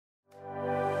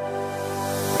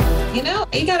You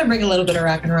got to bring a little bit of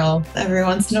rock and roll every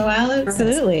once in a while.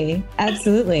 Absolutely.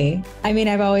 Absolutely. I mean,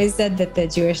 I've always said that the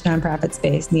Jewish nonprofit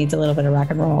space needs a little bit of rock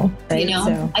and roll. Right?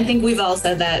 I think we've all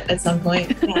said that at some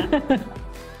point. Yeah.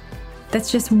 That's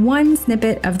just one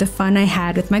snippet of the fun I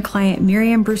had with my client,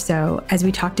 Miriam Brosseau, as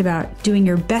we talked about doing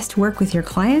your best work with your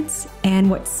clients and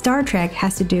what Star Trek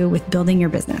has to do with building your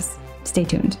business. Stay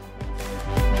tuned.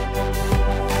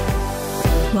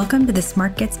 Welcome to the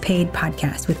Smart Gets Paid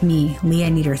podcast with me, Leah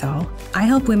Niederthal. I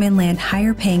help women land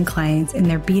higher paying clients in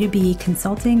their B2B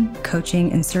consulting,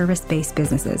 coaching, and service-based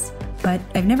businesses. But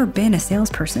I've never been a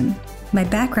salesperson. My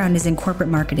background is in corporate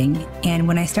marketing, and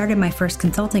when I started my first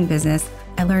consulting business,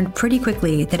 I learned pretty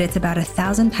quickly that it's about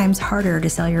 1,000 times harder to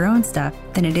sell your own stuff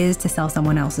than it is to sell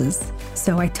someone else's.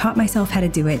 So I taught myself how to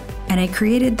do it, and I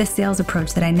created the sales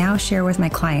approach that I now share with my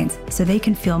clients so they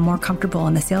can feel more comfortable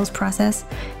in the sales process,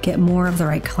 get more of the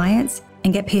right clients,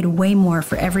 and get paid way more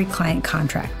for every client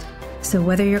contract. So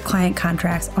whether your client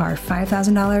contracts are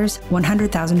 $5,000,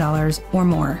 $100,000, or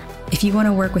more, if you want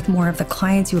to work with more of the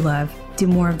clients you love, do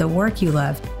more of the work you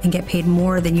love, and get paid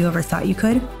more than you ever thought you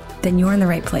could, then you're in the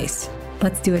right place.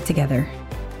 Let's do it together.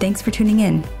 Thanks for tuning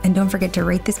in. And don't forget to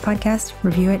rate this podcast,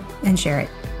 review it, and share it.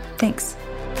 Thanks.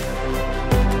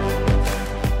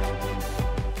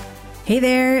 Hey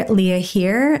there, Leah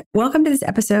here. Welcome to this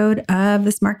episode of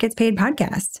the Smart Gets Paid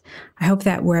podcast. I hope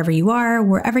that wherever you are,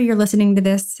 wherever you're listening to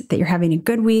this, that you're having a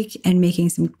good week and making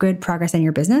some good progress on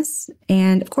your business.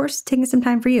 And of course, taking some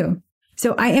time for you.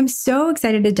 So I am so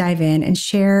excited to dive in and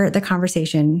share the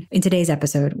conversation in today's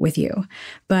episode with you.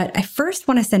 But I first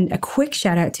want to send a quick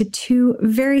shout out to two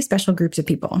very special groups of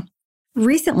people.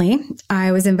 Recently,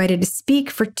 I was invited to speak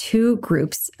for two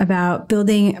groups about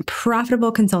building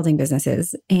profitable consulting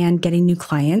businesses and getting new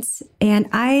clients. And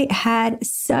I had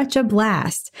such a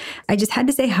blast. I just had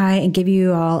to say hi and give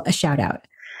you all a shout out.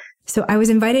 So I was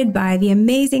invited by the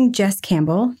amazing Jess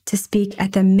Campbell to speak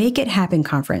at the Make It Happen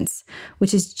conference,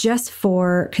 which is just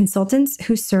for consultants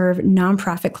who serve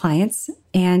nonprofit clients,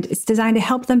 and it's designed to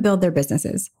help them build their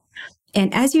businesses.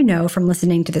 And as you know from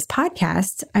listening to this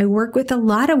podcast, I work with a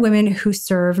lot of women who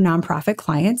serve nonprofit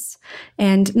clients.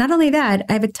 And not only that,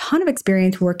 I have a ton of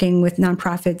experience working with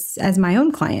nonprofits as my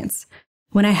own clients.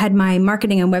 When I had my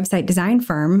marketing and website design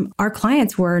firm, our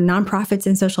clients were nonprofits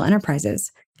and social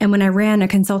enterprises. And when I ran a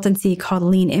consultancy called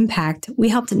Lean Impact, we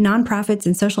helped nonprofits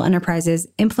and social enterprises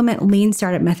implement lean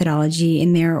startup methodology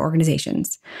in their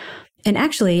organizations. And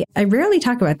actually, I rarely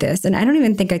talk about this, and I don't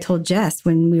even think I told Jess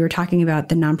when we were talking about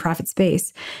the nonprofit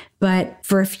space. But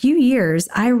for a few years,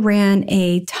 I ran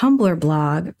a Tumblr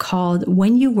blog called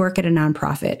When You Work at a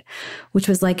Nonprofit, which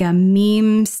was like a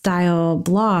meme style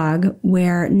blog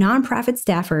where nonprofit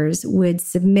staffers would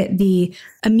submit the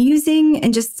amusing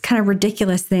and just kind of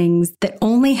ridiculous things that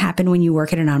only happen when you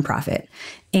work at a nonprofit.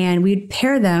 And we'd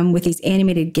pair them with these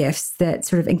animated GIFs that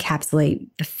sort of encapsulate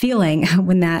the feeling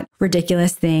when that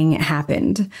ridiculous thing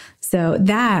happened. So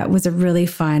that was a really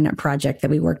fun project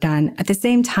that we worked on at the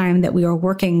same time that we were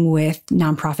working with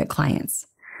nonprofit clients.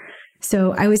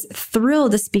 So I was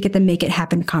thrilled to speak at the Make It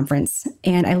Happen conference,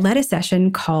 and I led a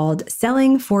session called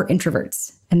Selling for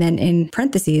Introverts, and then in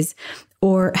parentheses,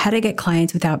 or How to Get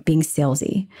Clients Without Being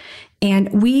Salesy.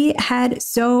 And we had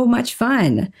so much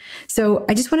fun. So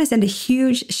I just want to send a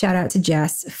huge shout out to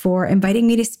Jess for inviting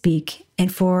me to speak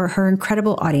and for her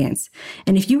incredible audience.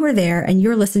 And if you were there and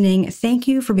you're listening, thank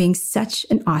you for being such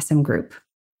an awesome group.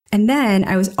 And then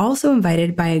I was also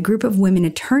invited by a group of women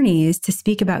attorneys to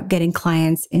speak about getting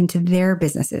clients into their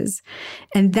businesses.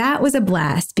 And that was a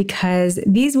blast because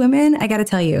these women, I got to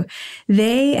tell you,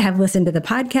 they have listened to the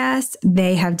podcast,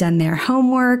 they have done their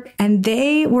homework, and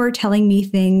they were telling me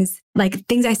things like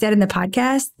things I said in the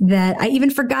podcast that I even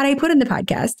forgot I put in the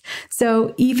podcast.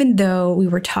 So even though we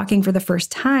were talking for the first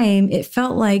time, it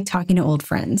felt like talking to old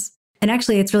friends. And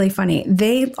actually, it's really funny.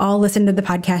 They all listen to the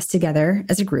podcast together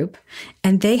as a group,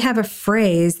 and they have a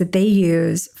phrase that they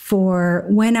use for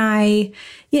when I,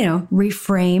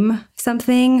 reframe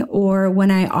something or when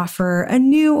I offer a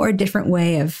new or different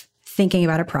way of thinking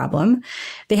about a problem.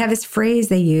 They have this phrase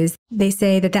they use. They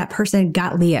say that person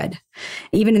got Leah'd.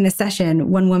 Even in the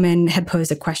session, one woman had posed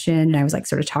a question and I was like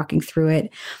sort of talking through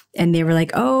it. And they were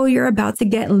like, oh, you're about to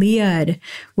get Leah'd,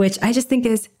 which I just think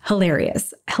is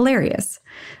hilarious. Hilarious.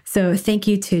 So thank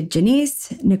you to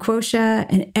Janice, Niquosha,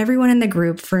 and everyone in the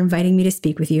group for inviting me to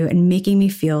speak with you and making me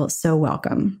feel so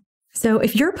welcome. So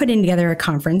if you're putting together a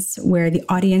conference where the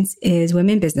audience is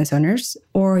women business owners,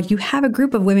 or you have a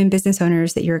group of women business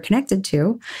owners that you're connected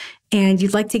to, and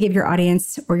you'd like to give your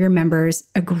audience or your members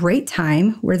a great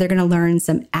time where they're going to learn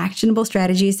some actionable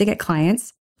strategies to get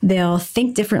clients, they'll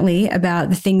think differently about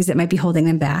the things that might be holding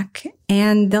them back,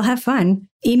 and they'll have fun.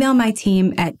 Email my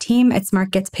team at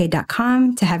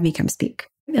team@smartgetspaid.com to have me come speak.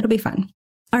 It'll be fun.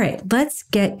 All right, let's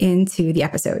get into the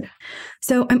episode.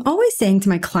 So I'm always saying to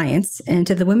my clients and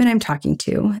to the women I'm talking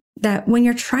to that when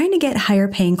you're trying to get higher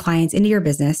paying clients into your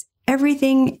business,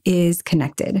 everything is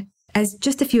connected. As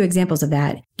just a few examples of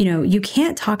that, you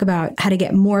can't talk about how to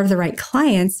get more of the right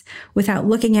clients without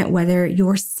looking at whether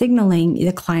you're signaling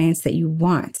the clients that you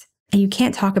want. And you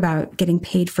can't talk about getting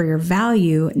paid for your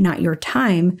value, not your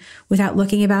time, without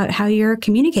looking about how you're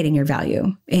communicating your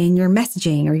value in your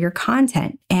messaging or your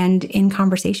content and in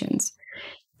conversations.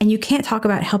 And you can't talk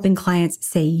about helping clients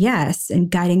say yes and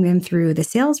guiding them through the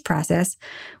sales process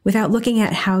without looking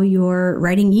at how you're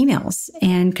writing emails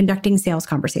and conducting sales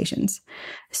conversations.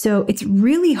 So it's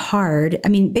really hard,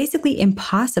 basically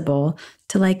impossible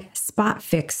to spot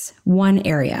fix one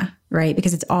area, right?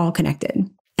 Because it's all connected.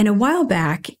 And a while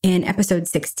back in episode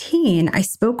 16, I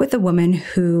spoke with a woman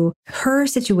who her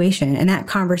situation and that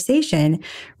conversation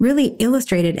really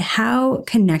illustrated how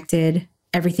connected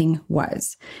everything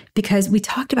was, because we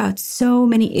talked about so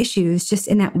many issues just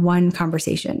in that one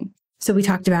conversation. So we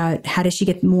talked about how does she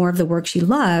get more of the work she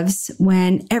loves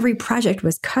when every project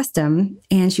was custom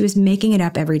and she was making it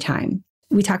up every time.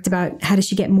 We talked about how does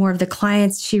she get more of the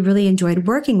clients she really enjoyed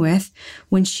working with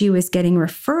when she was getting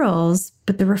referrals,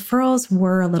 but the referrals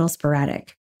were a little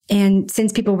sporadic. And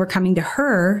since people were coming to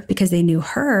her because they knew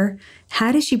her,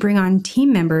 how does she bring on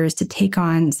team members to take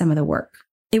on some of the work?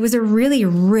 It was a really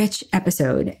rich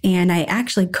episode, and I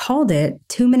actually called it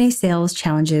Too Many Sales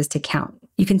Challenges to Count.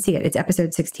 You can see it. It's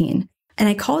episode 16. And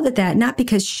I called it that not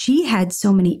because she had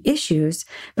so many issues,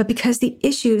 but because the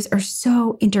issues are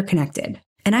so interconnected.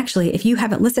 And actually, if you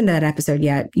haven't listened to that episode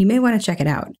yet, you may want to check it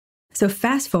out. So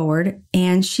fast forward,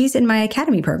 and she's in my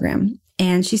Academy program,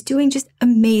 and she's doing just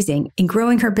amazing in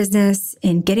growing her business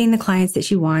and getting the clients that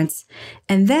she wants.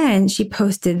 And then she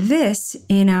posted this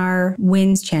in our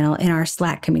wins channel in our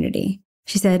Slack community.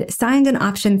 She said, signed in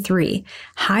option 3,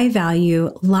 high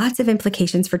value, lots of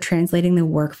implications for translating the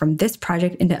work from this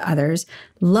project into others.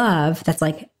 Love, that's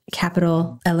like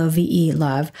capital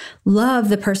LOVE, love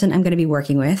the person I'm going to be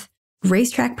working with.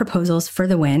 Racetrack proposals for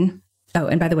the win. Oh,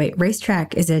 and by the way,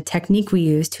 racetrack is a technique we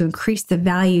use to increase the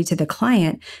value to the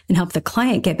client and help the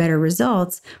client get better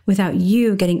results without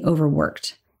you getting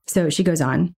overworked. So she goes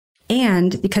on.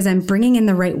 And because I'm bringing in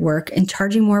the right work and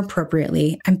charging more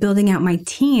appropriately, I'm building out my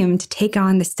team to take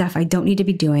on the stuff I don't need to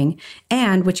be doing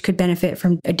and which could benefit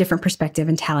from a different perspective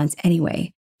and talents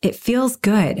anyway. It feels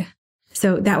good.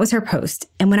 So that was her post.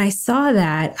 And when I saw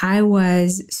that, I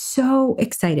was so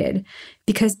excited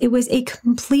because it was a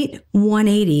complete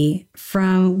 180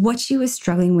 from what she was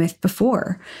struggling with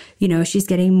before. She's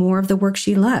getting more of the work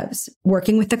she loves,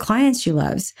 working with the clients she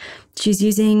loves. She's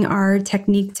using our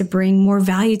technique to bring more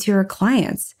value to her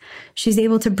clients. She's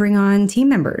able to bring on team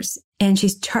members, and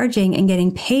she's charging and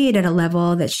getting paid at a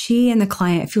level that she and the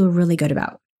client feel really good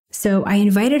about. So I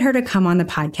invited her to come on the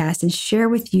podcast and share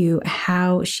with you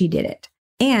how she did it.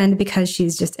 And because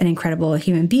she's just an incredible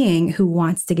human being who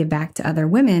wants to give back to other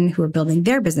women who are building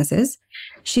their businesses,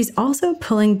 she's also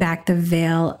pulling back the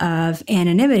veil of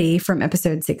anonymity from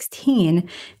episode 16,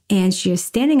 and she is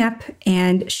standing up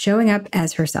and showing up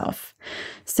as herself.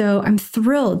 So I'm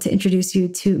thrilled to introduce you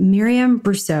to Miriam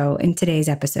Brosseau in today's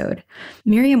episode.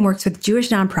 Miriam works with Jewish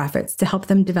nonprofits to help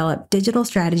them develop digital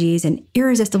strategies and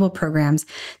irresistible programs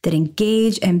that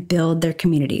engage and build their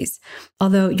communities.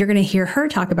 Although you're going to hear her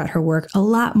talk about her work a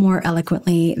lot more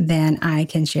eloquently than I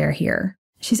can share here.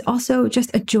 She's also just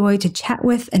a joy to chat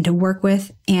with and to work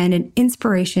with, and an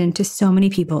inspiration to so many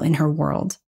people in her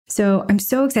world. So I'm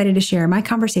so excited to share my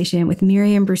conversation with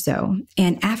Miriam Brosseau.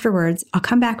 And afterwards, I'll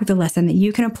come back with a lesson that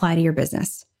you can apply to your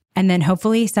business. And then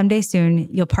hopefully someday soon,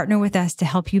 you'll partner with us to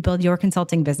help you build your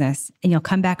consulting business, and you'll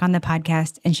come back on the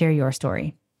podcast and share your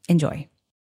story. Enjoy.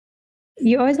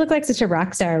 You always look like such a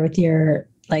rock star with your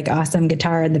awesome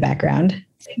guitar in the background.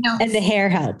 No. And the hair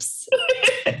helps.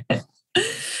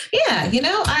 Yeah, you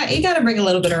got to bring a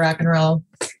little bit of rock and roll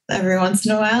every once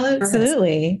in a while.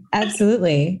 Absolutely.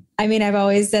 Absolutely. I've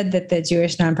always said that the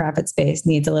Jewish nonprofit space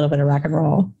needs a little bit of rock and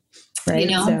roll, right?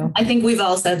 I think we've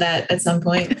all said that at some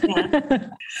point. Yeah.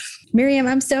 Miriam,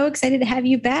 I'm so excited to have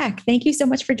you back. Thank you so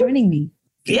much for joining me.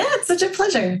 Yeah, it's such a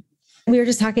pleasure. We were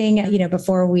just talking,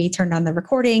 before we turned on the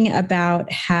recording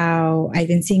about how I've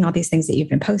been seeing all these things that you've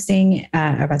been posting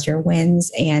about your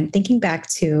wins, and thinking back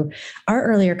to our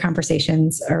earlier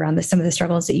conversations around some of the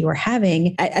struggles that you were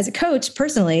having as a coach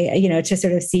personally, to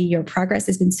sort of see your progress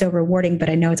has been so rewarding,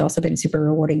 but I know it's also been super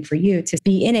rewarding for you to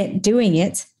be in it, doing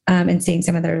it, and seeing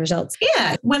some of the results?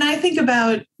 Yeah. When I think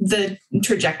about the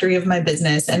trajectory of my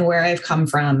business and where I've come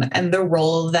from and the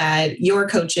role that your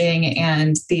coaching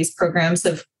and these programs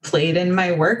have played in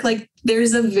my work, like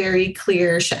there's a very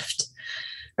clear shift.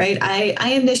 Right.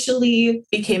 I initially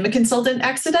became a consultant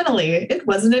accidentally. It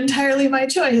wasn't entirely my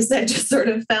choice. I just sort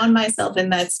of found myself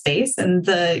in that space, and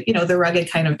the rug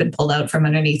had kind of been pulled out from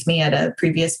underneath me at a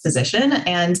previous position.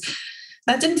 And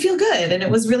that didn't feel good. And it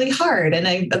was really hard. And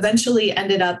I eventually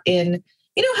ended up in,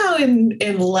 how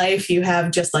in life you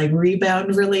have just like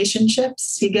rebound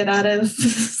relationships. You get out of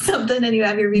something and you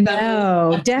have your rebound.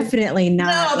 No, definitely not.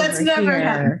 No, that's never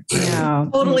happened. No.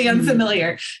 Totally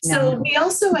unfamiliar. No. So we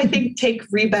also, I think, take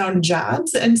rebound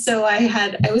jobs. And so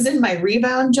I was in my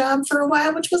rebound job for a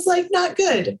while, which was like not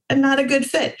good and not a good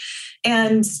fit.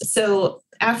 And so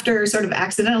after sort of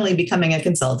accidentally becoming a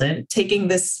consultant, taking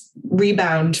this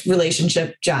rebound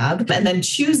relationship job and then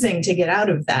choosing to get out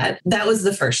of that was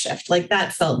the first shift. Like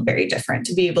that felt very different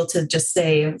to be able to just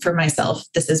say for myself,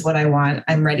 this is what I want.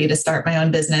 I'm ready to start my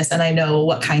own business. And I know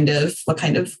what kind of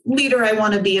leader I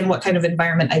want to be and what kind of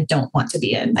environment I don't want to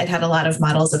be in. I'd had a lot of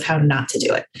models of how not to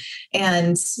do it.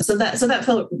 And so that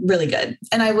felt really good.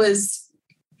 And I was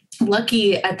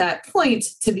lucky at that point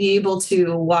to be able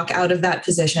to walk out of that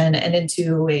position and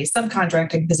into a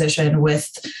subcontracting position with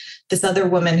this other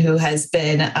woman who has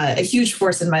been a huge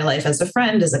force in my life as a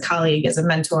friend, as a colleague, as a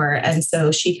mentor. And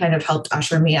so she kind of helped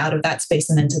usher me out of that space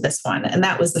and into this one. And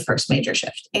that was the first major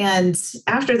shift. And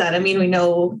after that, we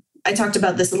know I talked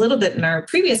about this a little bit in our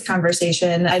previous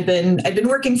conversation. I'd been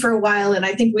working for a while, and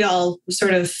I think we all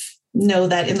sort of know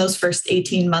that in those first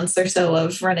 18 months or so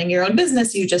of running your own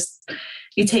business, you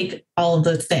take all of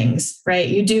the things, right?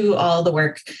 You do all the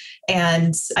work.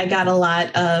 And I got a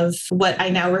lot of what I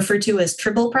now refer to as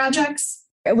Tribble Projects.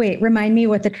 Wait, remind me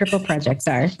what the Tribble Projects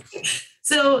are.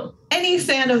 So any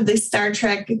fan of the Star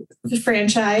Trek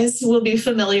franchise will be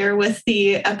familiar with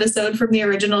the episode from the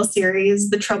original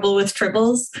series, The Trouble with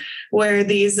Tribbles, where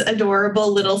these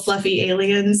adorable little fluffy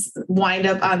aliens wind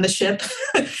up on the ship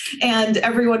and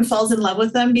everyone falls in love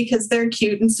with them because they're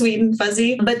cute and sweet and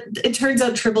fuzzy. But it turns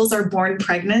out Tribbles are born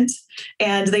pregnant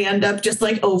and they end up just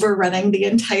like overrunning the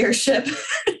entire ship.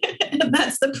 And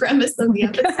that's the premise of the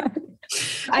episode.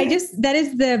 That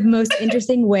is the most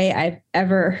interesting way I've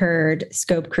ever heard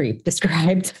scope creep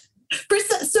described.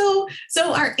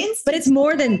 So our instinct, but it's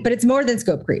more than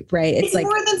scope creep, right? It's like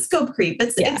more than scope creep.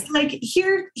 It's like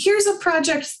here's a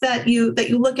project that you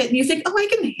look at and you think, oh, I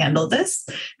can handle this.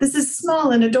 This is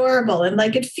small and adorable and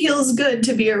like it feels good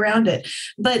to be around it.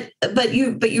 But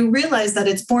you realize that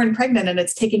it's born pregnant and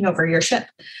it's taking over your ship.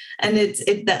 And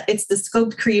it's the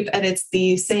scope creep and it's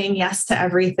the saying yes to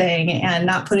everything and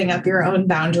not putting up your own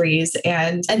boundaries.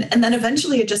 And then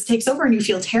eventually it just takes over and you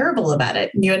feel terrible about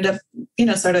it. And you end up, you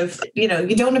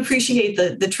don't appreciate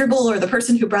the Tribble or the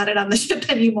person who brought it on the ship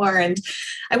anymore. And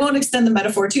I won't extend the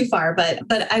metaphor too far,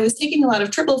 but I was taking a lot of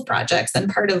Tribble projects,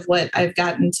 and part of what I've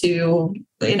gotten to,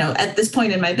 at this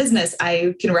point in my business,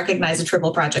 I can recognize a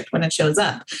Tribble project when it shows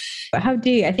up. How do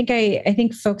you? I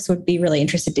think folks would be really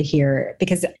interested to hear,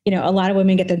 because a lot of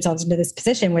women get themselves into this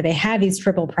position where they have these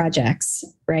Tribble projects,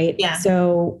 right? Yeah.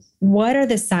 So what are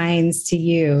the signs to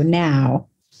you now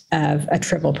of a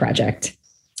Tribble project?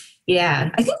 Yeah,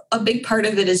 I think a big part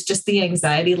of it is just the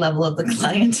anxiety level of the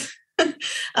client.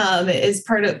 Is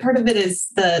part of it is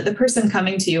the person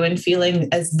coming to you and feeling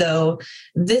as though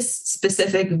this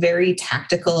specific, very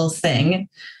tactical thing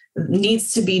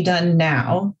needs to be done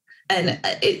now. And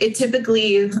it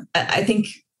typically, I think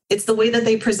it's the way that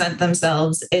they present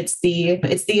themselves. It's the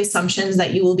assumptions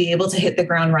that you will be able to hit the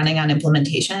ground running on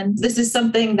implementation. This is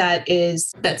something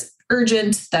that's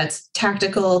urgent, that's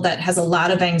tactical, that has a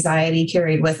lot of anxiety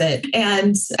carried with it.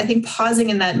 And I think pausing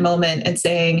in that moment and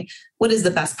saying, what is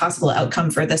the best possible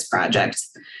outcome for this project?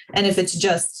 And if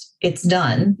it's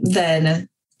done, then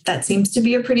that seems to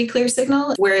be a pretty clear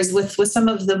signal. Whereas with some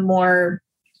of the more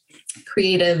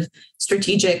creative,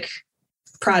 strategic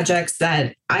projects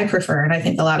that I prefer, and I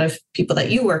think a lot of people that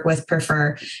you work with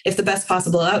prefer, if the best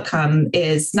possible outcome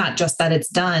is not just that it's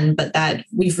done, but that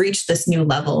we've reached this new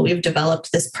level, we've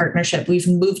developed this partnership, we've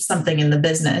moved something in the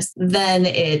business, then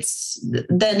it's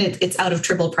out of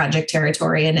Tribble project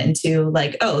territory and into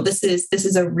like, oh, this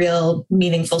is a real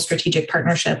meaningful strategic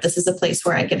partnership. This is a place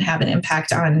where I can have an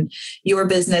impact on your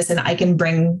business and I can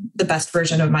bring the best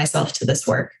version of myself to this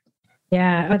work.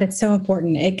 Yeah. Oh, that's so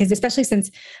important. Because especially since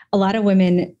a lot of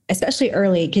women, especially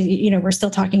early, because, we're still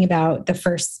talking about the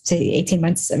first to 18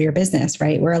 months of your business,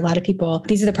 right? Where a lot of people,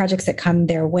 these are the projects that come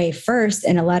their way first.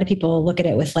 And a lot of people look at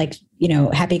it with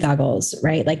happy goggles,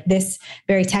 right? Like this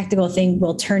very tactical thing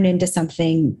will turn into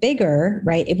something bigger,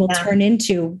 right? It will turn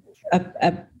into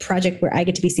a project where I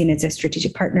get to be seen as a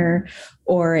strategic partner,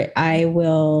 or I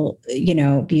will,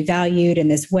 be valued in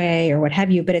this way or what have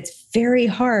you. But it's very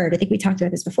hard. I think we talked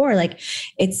about this before. Like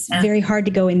it's very hard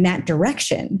to go in that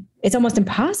direction. It's almost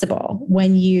impossible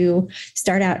when you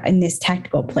start out in this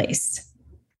tactical place.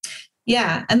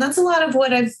 Yeah. And that's a lot of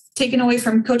what I've taken away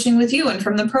from coaching with you and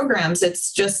from the programs.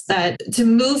 It's just that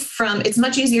it's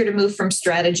much easier to move from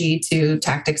strategy to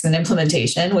tactics and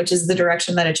implementation, which is the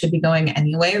direction that it should be going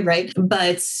anyway. Right.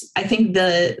 But I think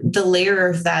the layer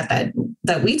of that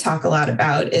we talk a lot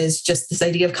about is just this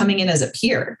idea of coming in as a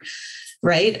peer.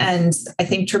 Right. And I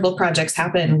think Tribble Projects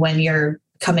happen when you're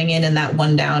coming in that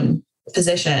one down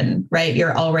position, right?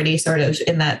 You're already sort of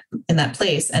in that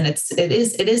place. And it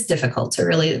is difficult to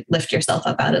really lift yourself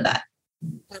up out of that.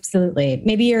 Absolutely.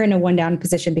 Maybe you're in a one down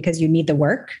position because you need the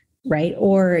work, right?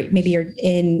 Or maybe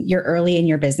you're early in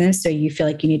your business. So you feel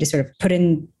like you need to sort of put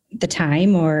in the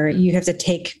time, or you have to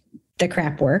take the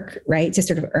crap work, right? To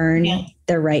sort of earn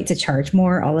the right to charge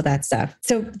more, all of that stuff.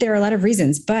 So there are a lot of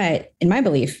reasons, but in my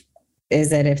belief is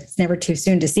that it's never too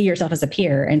soon to see yourself as a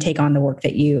peer and take on the work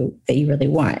that you really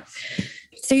want.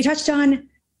 So you touched on,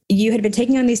 you had been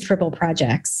taking on these Tribble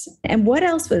projects, and what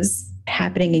else was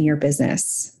happening in your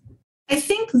business? I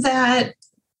think that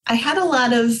I had a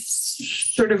lot of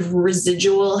sort of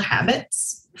residual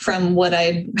habits from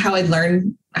how I'd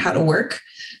learned how to work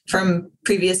from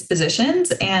previous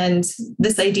positions. And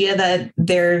this idea that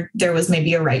there was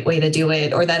maybe a right way to do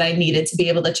it, or that I needed to be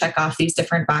able to check off these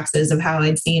different boxes of how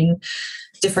I'd seen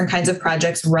different kinds of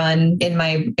projects run in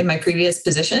my previous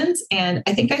positions. And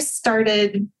I think I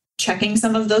started checking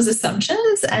some of those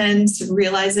assumptions and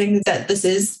realizing that this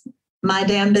is my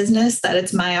damn business, that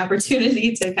it's my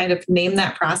opportunity to kind of name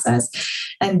that process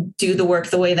and do the work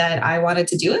the way that I wanted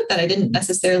to do it, that I didn't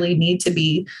necessarily need to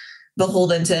be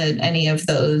beholden to any of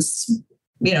those,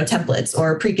 templates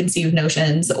or preconceived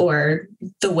notions or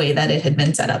the way that it had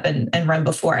been set up and run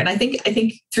before. And I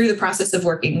think through the process of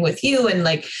working with you and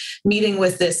like meeting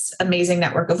with this amazing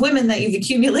network of women that you've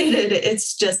accumulated,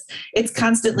 it's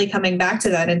constantly coming back to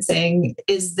that and saying,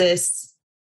 is this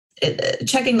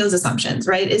checking those assumptions,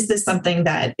 right? Is this something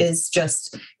that is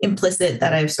just implicit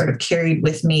that I've sort of carried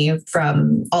with me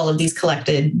from all of these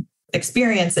collected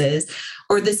experiences,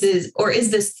 or is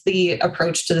this the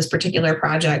approach to this particular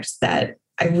project that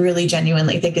I really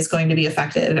genuinely think is going to be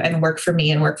effective and work for me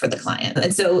and work for the client?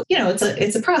 And so,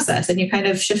 it's a process, and you kind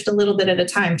of shift a little bit at a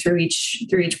time through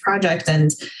each project and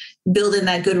build in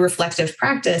that good reflective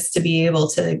practice to be able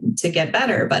to get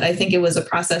better. But I think it was a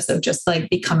process of just like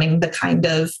becoming the kind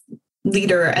of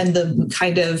leader and the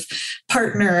kind of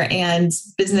partner and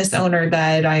business owner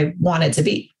that I wanted to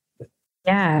be.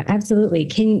 Yeah, absolutely.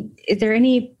 Is there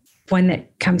any one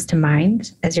that comes to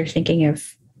mind as you're thinking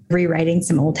of rewriting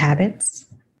some old habits?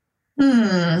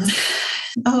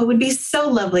 Oh, it would be so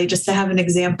lovely just to have an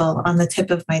example on the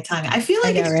tip of my tongue. I feel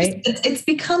like it's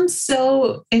become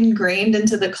so ingrained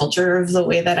into the culture of the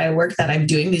way that I work that I'm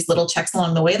doing these little checks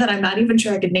along the way that I'm not even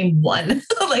sure I could name one.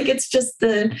 Like it's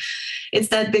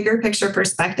that bigger picture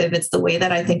perspective. It's the way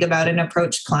that I think about and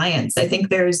approach clients. I think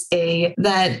there's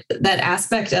that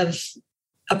aspect of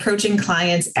approaching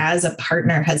clients as a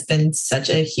partner has been such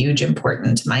a huge,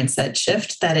 important mindset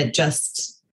shift that it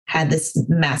just had this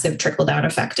massive trickle down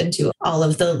effect into all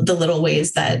of the little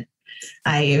ways that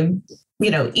I,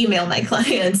 email my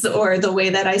clients, or the way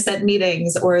that I set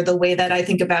meetings, or the way that I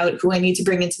think about who I need to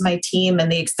bring into my team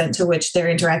and the extent to which they're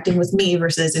interacting with me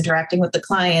versus interacting with the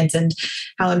client, and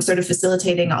how I'm sort of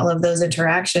facilitating all of those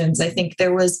interactions. I think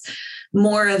there was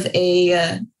more of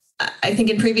I think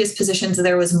in previous positions,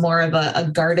 there was more of a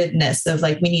guardedness of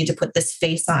like, we need to put this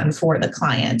face on for the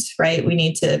client, right? We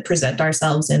need to present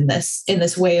ourselves in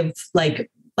this way of like,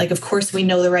 of course we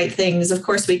know the right things. Of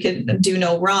course we can do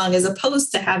no wrong, as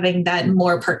opposed to having that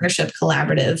more partnership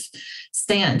collaborative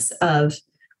stance of,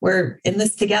 we're in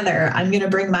this together. I'm going to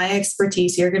bring my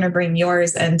expertise. You're going to bring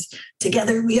yours. And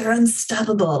together we are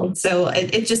unstoppable. So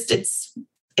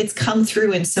it's come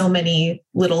through in so many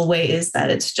little ways that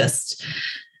it's just,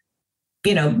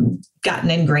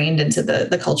 gotten ingrained into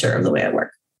the culture of the way I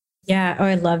work. Yeah. Oh,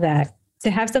 I love that. To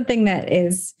have something that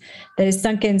is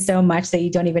sunk in so much that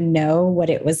you don't even know what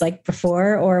it was like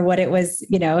before or what it was,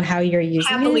 how you're using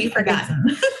happily it.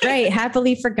 Forgotten. Right.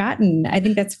 Happily forgotten. I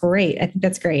think that's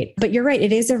great. But you're right.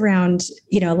 It is around,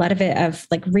 a lot of it of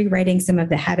like rewriting some of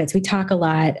the habits. We talk a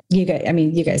lot. You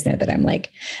guys know that I'm like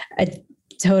a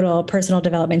total personal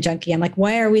development junkie. I'm like,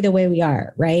 why are we the way we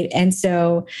are? Right. And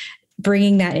so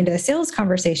bringing that into the sales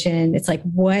conversation, it's like,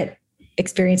 what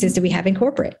experiences do we have in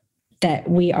corporate that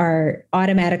we are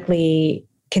automatically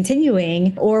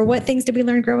continuing, or what things did we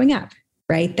learn growing up,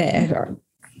 right? That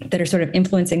are sort of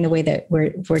influencing the way that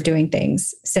we're doing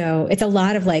things. So it's a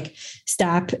lot of like,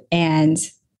 stop and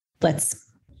let's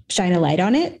shine a light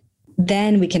on it.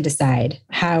 Then we can decide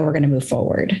how we're going to move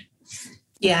forward.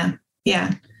 Yeah.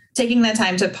 Yeah. Taking that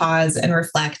time to pause and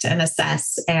reflect and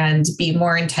assess and be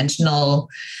more intentional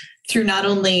through not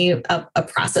only a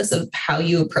process of how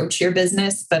you approach your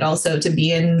business, but also to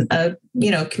be in a,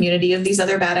 community of these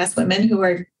other badass women who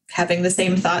are having the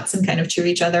same thoughts and kind of cheer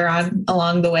each other on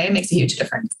along the way makes a huge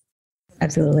difference.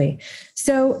 Absolutely.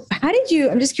 So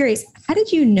I'm just curious, how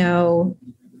did you know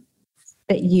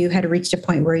that you had reached a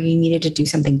point where you needed to do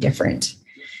something different?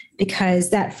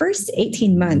 Because that first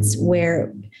 18 months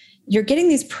where you're getting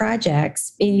these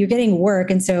projects and you're getting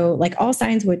work. And so like all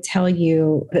signs would tell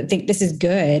you that think this is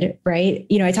good, right?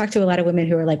 I talk to a lot of women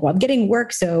who are like, well, I'm getting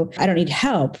work, so I don't need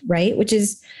help, right? Which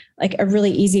is like a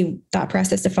really easy thought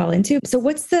process to fall into. So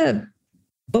what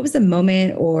was the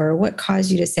moment or what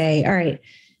caused you to say, all right,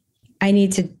 I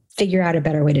need to figure out a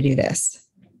better way to do this?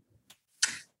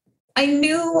 I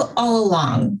knew all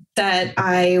along that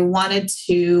I wanted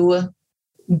to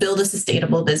build a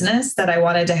sustainable business, that I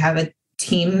wanted to have a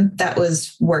team that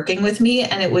was working with me,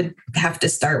 and it would have to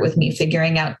start with me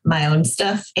figuring out my own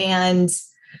stuff. And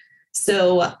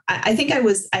so I think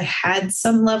I had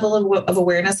some level of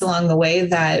awareness along the way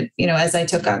that, as I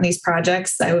took on these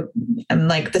projects, I'm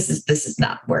like, this is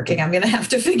not working. I'm going to have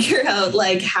to figure out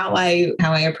like how I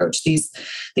approach these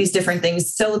different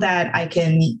things so that I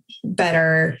can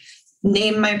better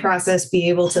name my process, be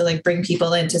able to like bring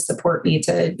people in to support me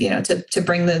to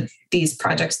bring these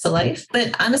projects to life.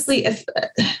 But honestly, if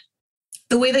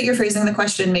the way that you're phrasing the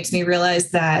question makes me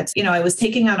realize that, I was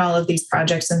taking on all of these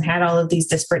projects and had all of these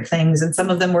disparate things. And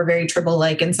some of them were very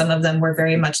Tribble-like, and some of them were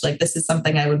very much like, this is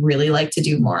something I would really like to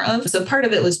do more of. So part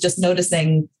of it was just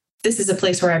noticing, this is a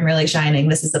place where I'm really shining.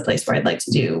 This is a place where I'd like to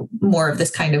do more of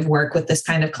this kind of work with this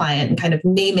kind of client, and kind of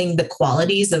naming the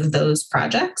qualities of those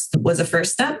projects was a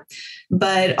first step.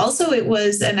 But also it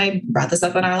was, and I brought this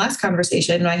up in our last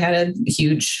conversation, I had a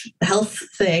huge health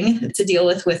thing to deal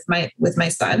with my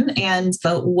son, and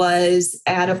was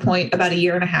at a point about 1.5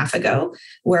 years ago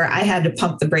where I had to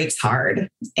pump the brakes hard.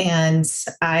 And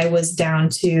I was down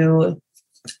to,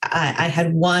 I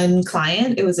had one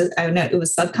client. It was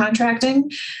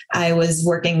subcontracting. I was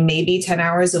working maybe 10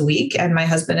 hours a week, and my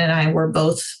husband and I were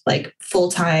both like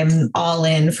full-time, all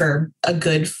in for a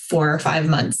good 4 or 5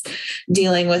 months,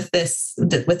 dealing with this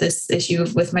issue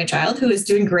with my child, who is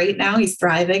doing great now. He's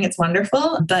thriving. It's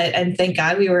wonderful. And thank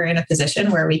God we were in a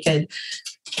position where we could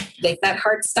make that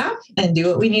hard stop and do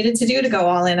what we needed to do to go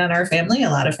all in on our family. A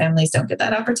lot of families don't get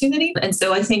that opportunity. And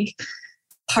so I think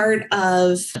part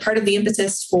of the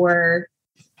impetus for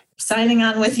signing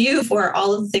on with you for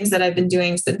all of the things that I've been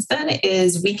doing since then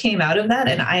is we came out of that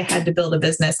and I had to build a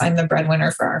business. I'm the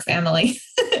breadwinner for our family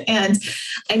and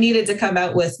I needed to come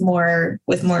out with more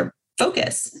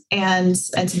focus and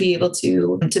to be able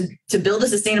to build a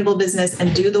sustainable business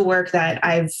and do the work that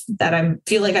I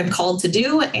feel like I'm called to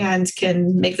do and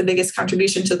can make the biggest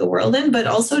contribution to the world in, but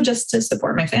also just to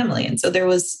support my family. And so there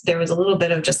was a little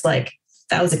bit of just like,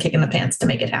 that was a kick in the pants to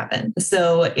make it happen.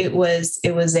 So it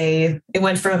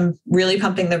went from really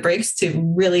pumping the brakes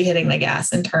to really hitting the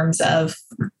gas in terms of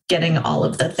getting all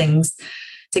of the things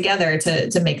together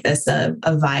to make this a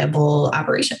viable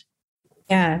operation.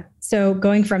 Yeah. So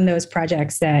going from those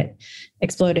projects that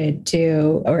exploded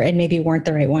and maybe weren't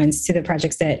the right ones, to the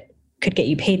projects that could get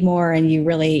you paid more and you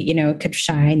really, could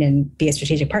shine and be a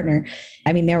strategic partner.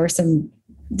 I mean, there were some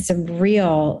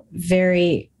real,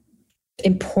 very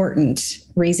important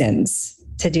reasons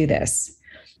to do this.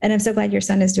 And I'm so glad your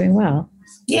son is doing well.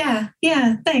 Yeah.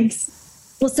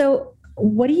 Thanks. Well, so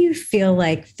what do you feel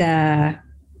like the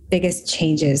biggest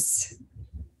changes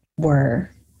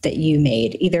were that you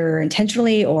made, either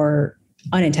intentionally or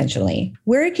unintentionally?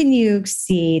 Where can you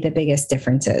see the biggest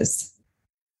differences?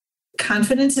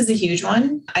 Confidence is a huge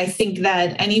one. I think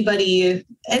that anybody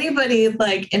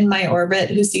like in my orbit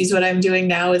who sees what I'm doing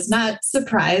now is not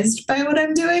surprised by what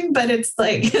I'm doing, but it's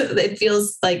like, it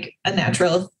feels like a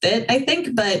natural fit, I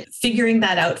think. But figuring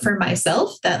that out for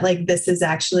myself, that like, this is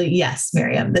actually, yes,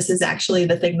 Miriam, this is actually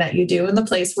the thing that you do in the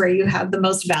place where you have the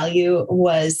most value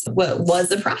was what was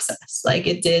the process. Like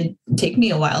it did take me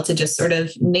a while to just sort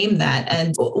of name that.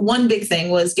 And one big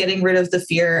thing was getting rid of the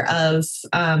fear of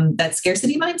that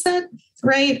scarcity mindset,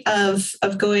 right? Of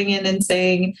going in and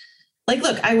saying, like,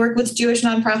 look, I work with Jewish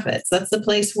nonprofits. That's the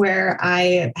place where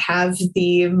I have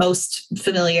the most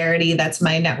familiarity. That's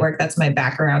my network. That's my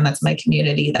background. That's my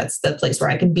community. That's the place where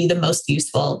I can be the most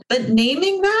useful. But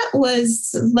naming that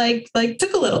was like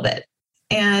took a little bit.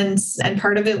 And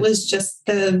part of it was just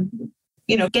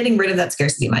getting rid of that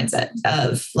scarcity mindset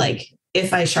of like,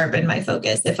 if I sharpen my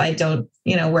focus, if I don't,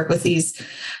 work with these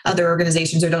other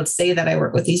organizations or don't say that I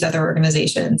work with these other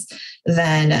organizations,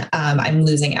 then I'm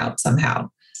losing out somehow.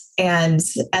 And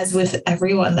as with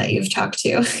everyone that you've talked to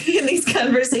in these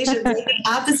conversations, the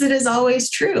opposite is always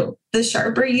true. The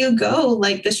sharper you go,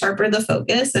 like the sharper the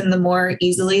focus and the more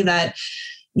easily that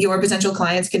your potential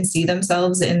clients can see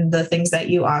themselves in the things that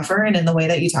you offer and in the way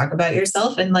that you talk about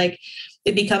yourself. And like,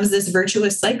 it becomes this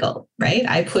virtuous cycle, right?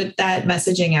 I put that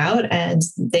messaging out and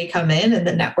they come in and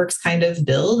the networks kind of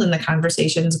build and the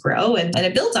conversations grow and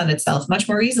it builds on itself much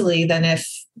more easily than if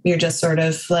you're just sort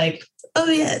of like, oh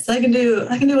yes, I can do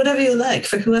whatever you like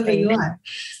for whoever you are.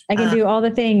 I can do all the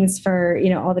things for,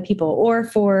 all the people,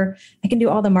 or I can do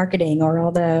all the marketing or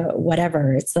all the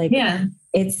whatever. It's like,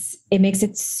 it makes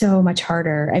it so much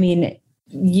harder. I mean,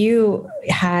 you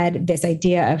had this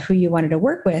idea of who you wanted to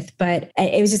work with, but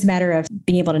it was just a matter of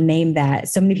being able to name that.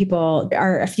 So many people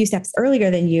are a few steps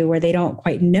earlier than you where they don't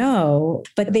quite know,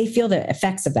 but they feel the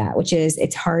effects of that, which is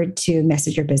it's hard to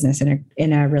message your business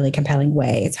in a really compelling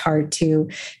way. It's hard to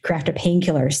craft a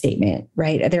painkiller statement,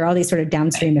 right? There are all these sort of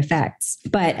downstream effects.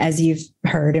 But as you've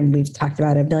heard, and we've talked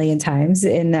about a billion times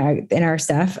in our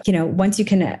stuff, once you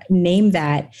can name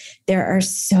that, there are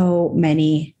so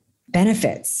many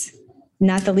benefits.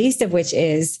 Not the least of which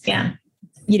is, you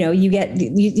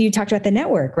talked about the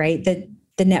network, right? The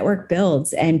network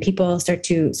builds and people start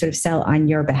to sort of sell on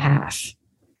your behalf.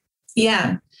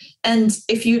 Yeah. And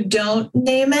if you don't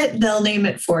name it, they'll name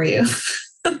it for you.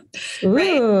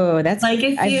 Right? Ooh, that's like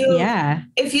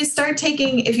if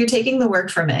you're taking the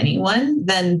work from anyone,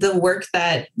 then the work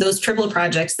that those Tribble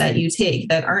projects that you take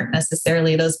that aren't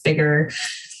necessarily those bigger,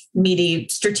 meaty,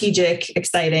 strategic,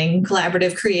 exciting,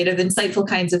 collaborative, creative, insightful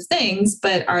kinds of things,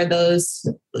 but are those,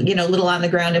 little on the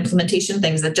ground implementation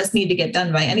things that just need to get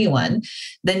done by anyone,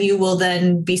 then you will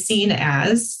then be seen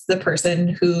as the person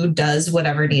who does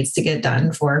whatever needs to get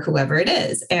done for whoever it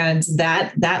is. And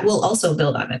that will also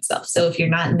build on itself. So if you're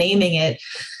not naming it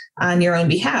on your own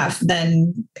behalf,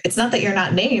 then it's not that you're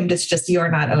not named, it's just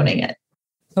you're not owning it.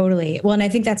 Totally. Well, and I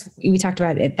think we talked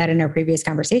about that in our previous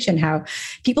conversation, how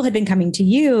people had been coming to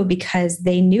you because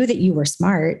they knew that you were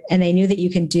smart and they knew that you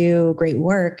can do great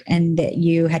work and that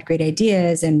you had great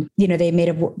ideas. And, they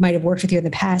might have worked with you in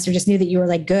the past or just knew that you were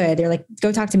like good. They're like,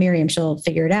 go talk to Miriam. She'll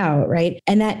figure it out. Right.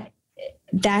 And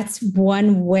that's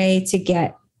one way to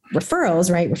get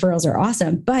referrals, right? Referrals are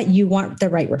awesome, but you want the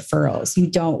right referrals. You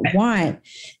don't want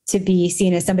to be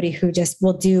seen as somebody who just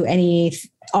will do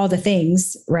all the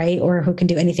things, right? Or who can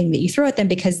do anything that you throw at them,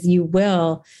 because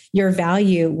your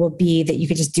value will be that you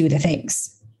could just do the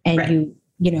things. And right.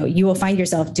 you will find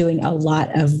yourself doing a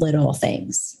lot of little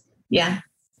things. Yeah.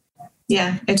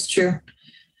 Yeah, it's true.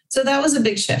 So that was a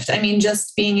big shift. I mean,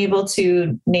 just being able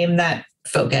to name that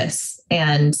focus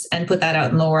and put that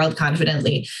out in the world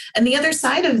confidently. And the other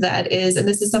side of that is, and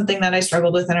this is something that I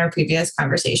struggled with in our previous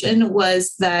conversation,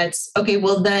 was that, okay,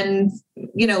 well then,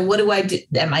 what do I do?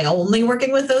 Am I only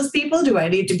working with those people? Do I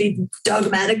need to be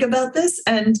dogmatic about this?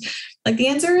 And like, the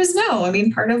answer is no. I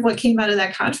mean, part of what came out of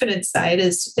that confidence side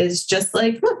is just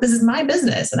like, look, this is my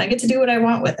business and I get to do what I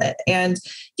want with it. And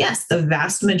yes, the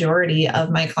vast majority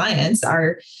of my clients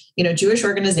are, Jewish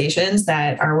organizations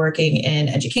that are working in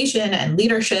education and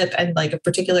leadership and like a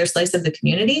particular slice of the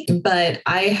community. But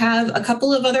I have a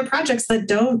couple of other projects that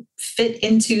don't fit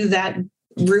into that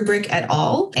rubric at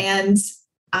all. And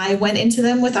I went into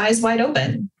them with eyes wide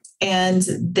open, and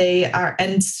they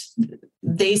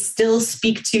still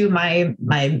speak to my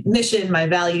mission, my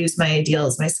values, my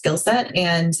ideals, my skill set.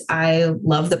 And I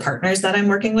love the partners that I'm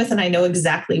working with. And I know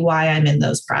exactly why I'm in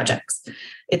those projects.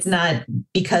 It's not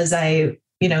because I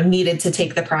needed to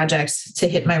take the project to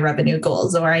hit my revenue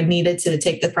goals, or I needed to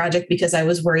take the project because I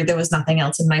was worried there was nothing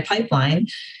else in my pipeline.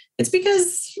 It's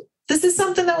because this is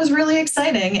something that was really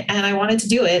exciting and I wanted to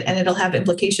do it, and it'll have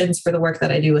implications for the work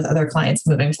that I do with other clients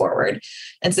moving forward.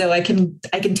 And so I can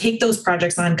take those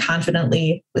projects on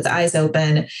confidently with eyes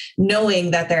open,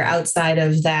 knowing that they're outside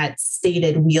of that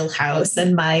stated wheelhouse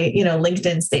and my,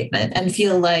 LinkedIn statement, and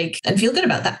feel good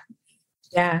about that.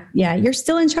 Yeah. Yeah. You're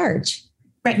still in charge.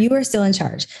 Right. You are still in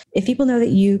charge. If people know that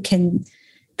you can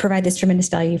provide this tremendous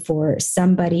value for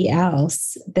somebody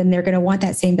else, then they're going to want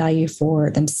that same value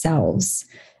for themselves.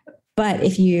 But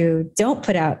if you don't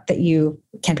put out that you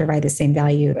can provide the same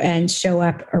value and show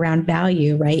up around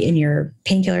value, right, in your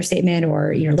painkiller statement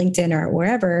or your LinkedIn or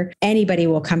wherever, anybody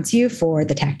will come to you for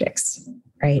the tactics,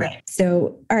 right?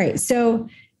 So, all right. So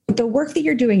the work that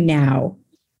you're doing now,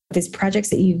 these projects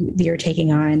that you're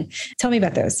taking on, tell me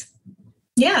about those.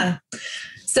 Yeah.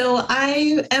 So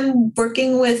I am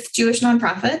working with Jewish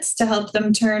nonprofits to help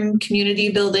them turn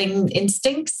community building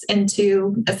instincts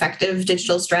into effective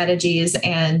digital strategies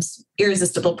and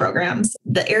irresistible programs.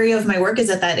 The area of my work is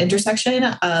at that intersection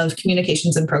of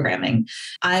communications and programming.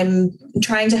 I'm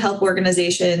trying to help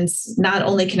organizations not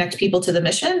only connect people to the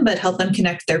mission, but help them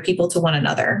connect their people to one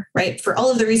another, right? For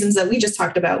all of the reasons that we just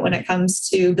talked about when it comes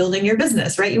to building your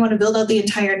business, right? You want to build out the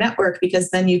entire network because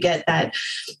then you get that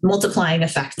multiplying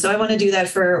effect. So I want to do that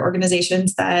for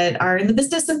organizations that are in the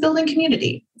business of building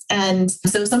community. And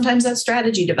so sometimes that's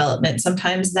strategy development.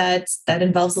 Sometimes that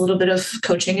involves a little bit of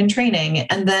coaching and training.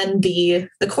 And then the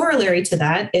corollary to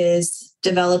that is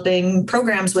developing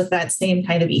programs with that same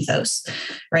kind of ethos,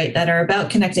 right? That are about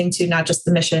connecting to not just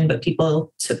the mission, but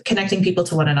connecting people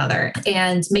to one another,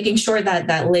 and making sure that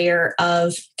that layer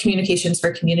of communications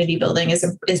for community building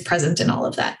is present in all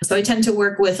of that. So I tend to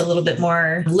work with a little bit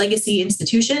more legacy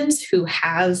institutions who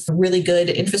have really good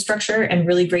infrastructure and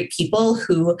really great people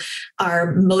who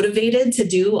are motivated to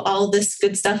do all this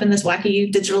good stuff in this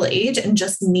wacky digital age and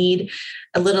just need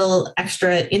a little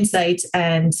extra insight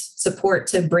and support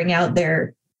to bring out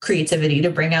their creativity, to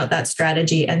bring out that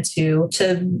strategy, and to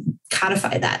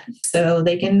codify that so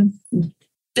they can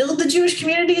build the Jewish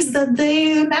communities that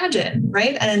they imagine,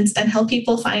 right? And help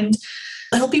people find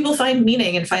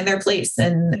meaning and find their place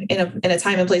in a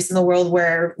time and place in the world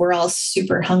where we're all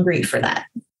super hungry for that.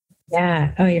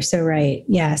 Yeah. Oh, you're so right.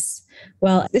 Yes.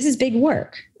 Well, this is big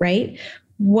work, right?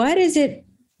 What does it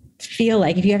feel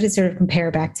like, if you have to sort of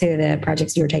compare back to the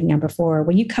projects you were taking on before,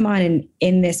 when you come on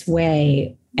in this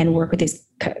way and work with these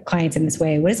clients in this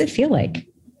way, what does it feel like?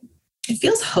 It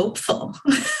feels hopeful.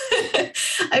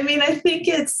 I mean, I think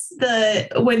it's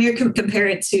when you compare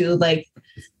it to like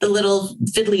the little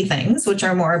fiddly things, which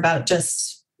are more about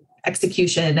just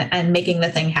execution and making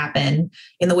the thing happen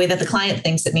in the way that the client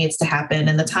thinks it needs to happen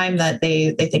and the time that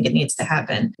they think it needs to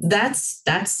happen.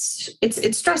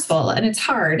 It's stressful and it's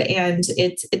hard, and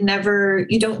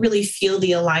you don't really feel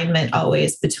the alignment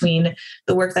always between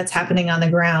the work that's happening on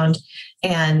the ground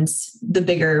and the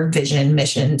bigger vision,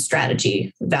 mission,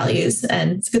 strategy, values.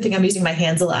 And it's a good thing I'm using my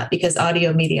hands a lot because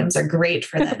audio mediums are great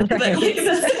for that.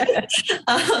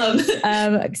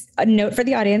 A note for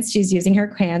the audience, she's using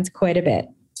her hands quite a bit.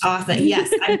 Often.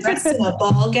 Yes. I'm dressed in a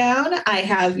ball gown. I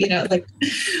have, I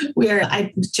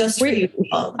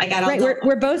got all right.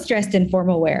 We're both dressed in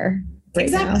formal wear. Right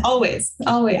exactly. Now. Always.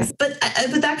 Yeah. But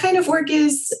that kind of work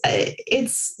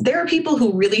there are people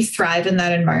who really thrive in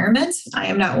that environment. I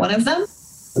am not one of them.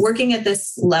 Working at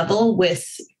this level with,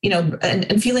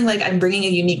 and feeling like I'm bringing a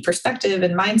unique perspective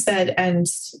and mindset and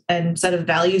set of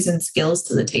values and skills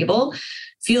to the table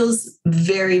feels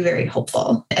very, very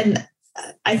hopeful. And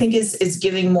I think is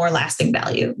giving more lasting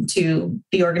value to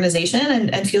the organization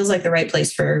and feels like the right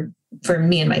place for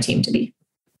me and my team to be.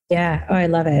 Yeah. Oh, I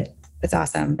love it. That's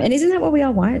awesome. And isn't that what we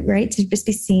all want, right? To just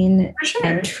be seen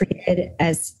and treated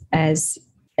as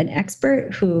an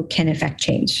expert who can affect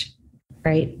change,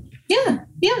 right? Yeah.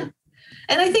 Yeah.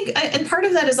 And I think, and part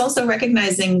of that is also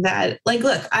recognizing that, like,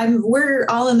 look, we're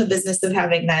all in the business of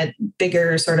having that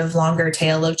bigger, sort of longer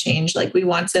tail of change. Like, we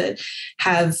want to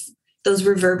have those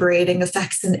reverberating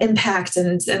effects and impact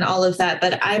and all of that.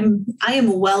 But I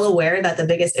am well aware that the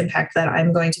biggest impact that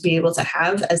I'm going to be able to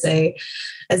have as a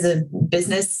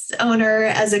business owner,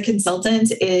 as a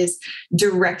consultant, is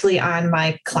directly on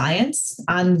my clients,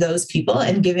 on those people,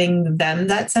 and giving them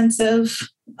that sense of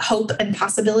hope and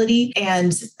possibility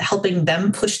and helping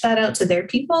them push that out to their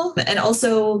people. And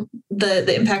also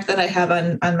the impact that I have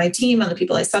on my team, on the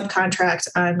people I subcontract,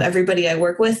 on everybody I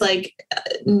work with, like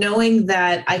knowing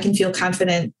that I can feel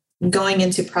confident going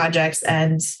into projects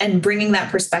and bringing that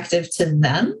perspective to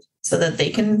them so that they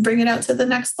can bring it out to the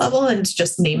next level, and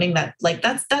just naming that, like,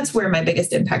 that's where my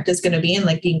biggest impact is going to be. And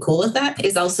like being cool with that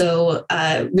is also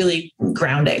really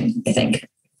grounding, I think.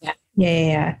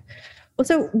 Yeah. Well,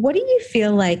 so what do you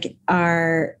feel like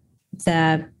are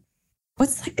the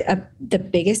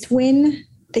biggest win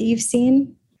that you've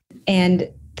seen? And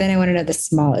then I want to know the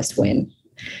smallest win.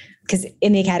 Because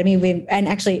in the academy, and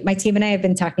actually my team and I have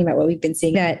been talking about what we've been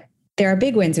seeing, that there are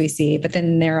big wins we see, but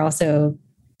then there are also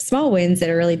small wins that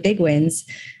are really big wins.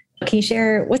 Can you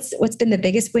share what's been the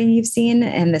biggest win you've seen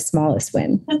and the smallest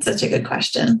win? That's such a good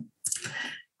question.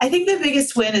 I think the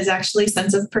biggest win is actually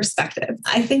sense of perspective.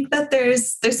 I think that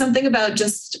there's something about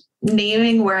just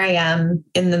naming where I am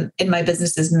in my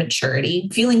business's maturity,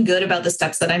 feeling good about the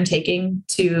steps that I'm taking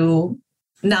to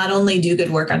not only do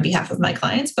good work on behalf of my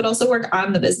clients, but also work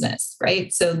on the business,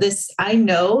 right? So I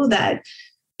know that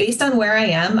based on where I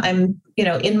am, I'm,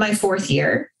 in my 4th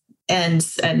year, and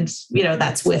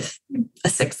that's with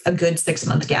a good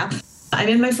 6-month gap. I'm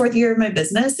in my 4th year of my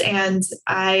business, and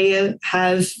I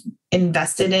have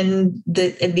invested in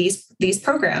these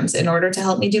programs in order to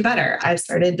help me do better. I've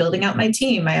started building out my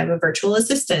team. I have a virtual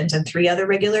assistant and 3 other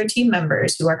regular team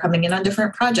members who are coming in on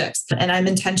different projects. And I'm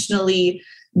intentionally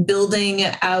building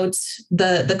out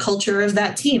the culture of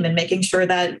that team and making sure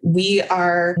that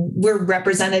we're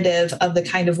representative of the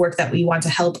kind of work that we want to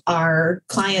help our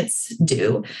clients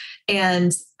do.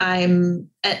 And I'm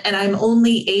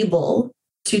only able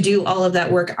to do all of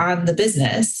that work on the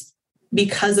business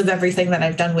because of everything that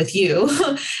I've done with you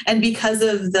and because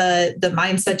of the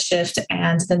mindset shift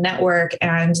and the network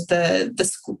and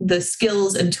the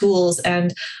skills and tools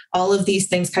and all of these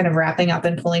things kind of wrapping up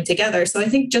and pulling together. So I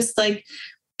think just like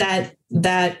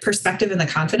that perspective and the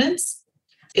confidence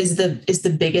is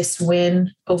the biggest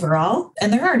win overall.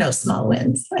 And there are no small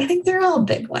wins. I think they're all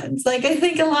big ones. Like, I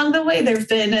think along the way, there've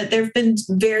been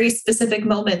very specific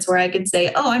moments where I could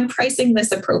say, oh, I'm pricing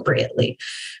this appropriately,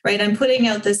 right? I'm putting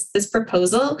out this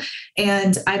proposal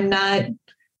and I'm not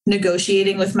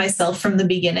negotiating with myself from the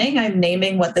beginning. I'm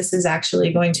naming what this is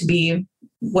actually going to be,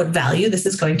 what value this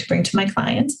is going to bring to my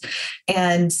clients,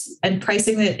 and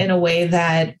pricing it in a way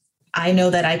that I know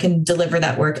that I can deliver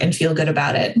that work and feel good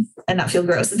about it and not feel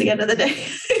gross at the end of the day.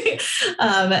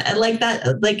 And like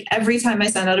that, like every time I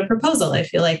send out a proposal, I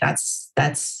feel like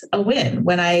that's a win.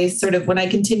 When I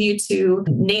continue to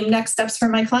name next steps for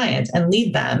my client and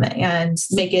lead them and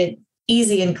make it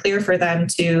easy and clear for them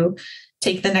to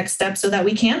take the next step so that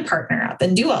we can partner up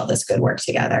and do all this good work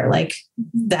together. Like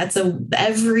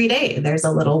every day there's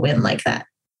a little win like that.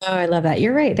 Oh, I love that.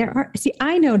 You're right.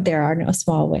 I know there are no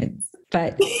small wins.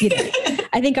 But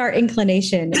I think our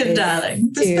inclination is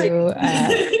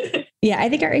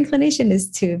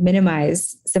to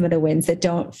minimize some of the wins that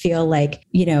don't feel like,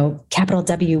 capital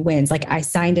W wins. Like I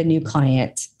signed a new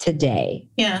client today.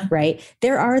 Yeah. Right.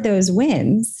 There are those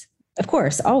wins, of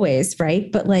course, always.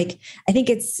 Right. But like, I think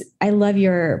I love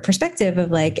your perspective of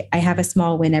like, I have a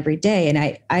small win every day.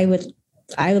 And I would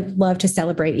love to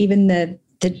celebrate even the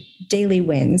daily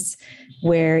wins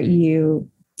where you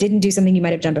didn't do something you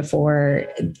might have done before,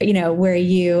 where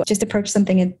you just approached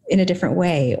something in a different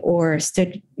way or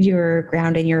stood your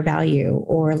ground in your value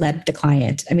or led the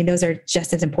client. I mean, those are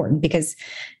just as important because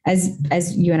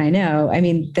as you and I know, I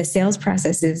mean, the sales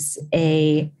process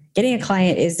getting a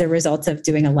client is the result of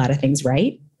doing a lot of things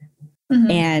right.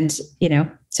 Mm-hmm. And,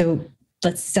 so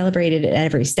let's celebrate it at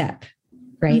every step.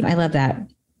 Right. Mm-hmm. I love that.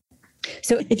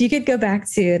 So if you could go back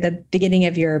to the beginning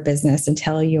of your business and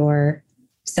tell your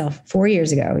 4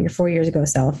 years ago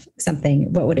self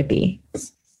something, what would it be?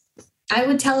 I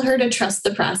would tell her to trust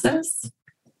the process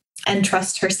and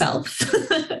trust herself.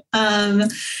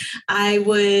 I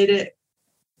would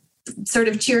sort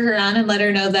of cheer her on and let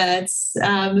her know that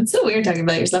it's so weird talking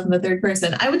about yourself in the third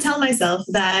person. I would tell myself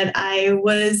that I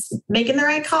was making the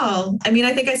right call. I mean,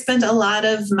 I think I spent a lot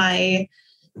of my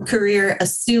career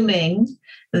assuming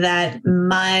that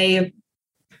my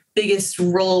biggest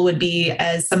role would be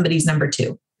as somebody's number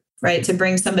 2, right? To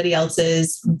bring somebody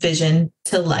else's vision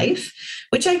to life,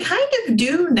 which I kind of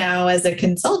do now as a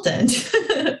consultant.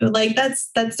 Like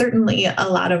that's certainly a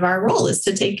lot of our role is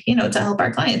to take, to help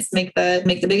our clients make the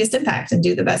biggest impact and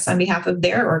do the best on behalf of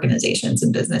their organizations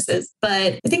and businesses.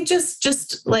 But I think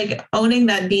just like owning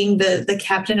that, being the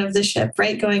captain of the ship,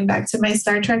 right? Going back to my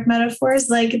Star Trek metaphors,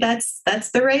 like that's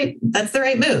the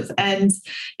right move. And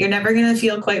you're never going to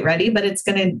feel quite ready, but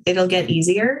it'll get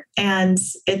easier. And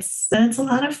it's a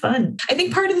lot of fun. I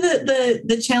think part of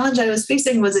the challenge I was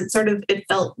facing was it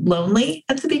felt lonely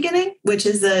at the beginning, which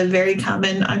is a very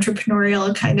common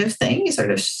entrepreneurial kind of thing. You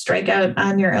sort of strike out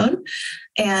on your own,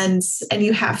 and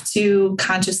you have to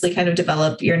consciously kind of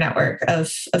develop your network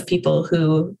of people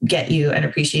who get you and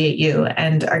appreciate you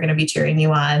and are going to be cheering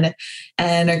you on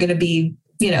and are going to be,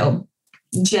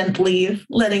 gently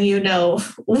letting you know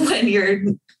when you're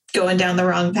going down the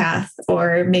wrong path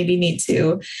or maybe need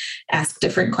to ask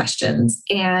different questions.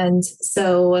 And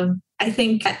so I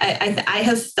think I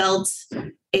have felt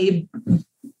a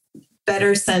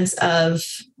better sense of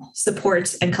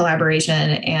support and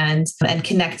collaboration and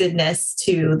connectedness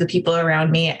to the people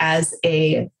around me as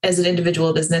an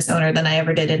individual business owner than I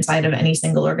ever did inside of any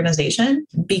single organization,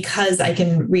 because I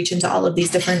can reach into all of these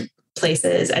different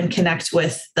places and connect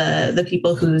with the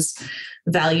people whose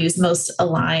values most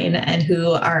align and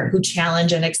who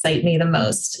challenge and excite me the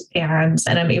most. And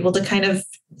I'm able to kind of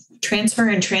transfer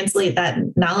and translate that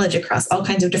knowledge across all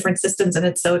kinds of different systems. And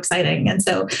it's so exciting. And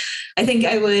so I think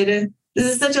this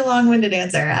is such a long-winded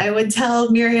answer. I would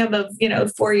tell Miriam of,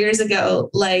 4 years ago,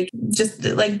 just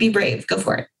be brave, go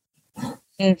for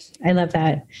it. I love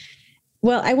that.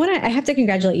 Well, I have to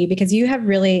congratulate you because you have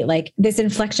really this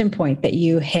inflection point that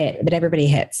you hit, that everybody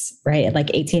hits, right?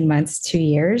 At 18 months, 2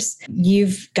 years,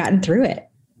 you've gotten through it.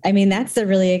 I mean, that's the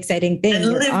really exciting thing.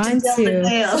 You live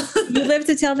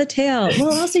to tell the tale.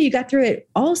 Well, also you got through it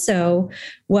also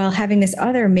while having this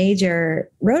other major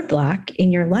roadblock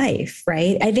in your life,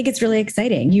 right? I think it's really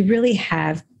exciting. You really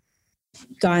have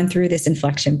gone through this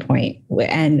inflection point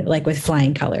and with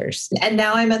flying colors. And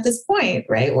now I'm at this point,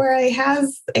 right, where I have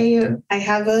a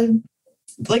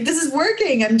this is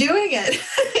working. I'm doing it,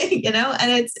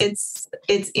 and it's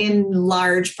in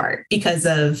large part because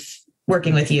of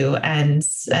working with you and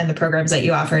the programs that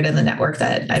you offered and the network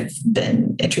that I've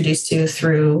been introduced to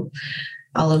through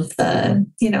all of the,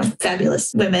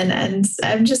 fabulous women. And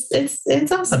I'm just,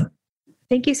 it's awesome.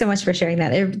 Thank you so much for sharing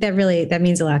that. That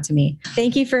means a lot to me.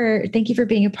 Thank you for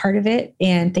being a part of it.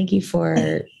 And thank you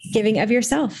for giving of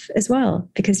yourself as well,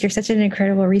 because you're such an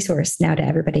incredible resource now to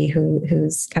everybody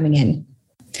who's coming in.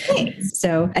 Thanks.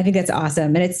 So I think that's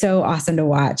awesome. And it's so awesome to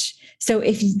watch. So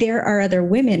if there are other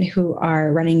women who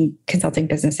are running consulting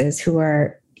businesses who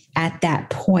are at that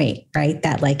point, right?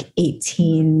 That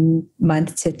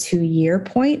 18-month to 2-year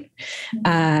point,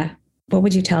 what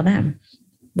would you tell them?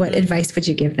 What advice would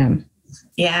you give them?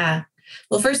 Yeah.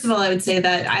 Well, first of all, I would say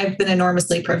that I've been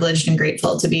enormously privileged and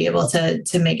grateful to be able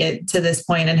to make it to this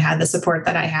point and had the support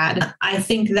that I had. I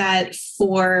think that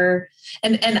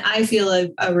and I feel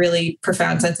a really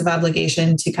profound sense of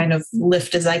obligation to kind of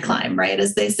lift as I climb, right?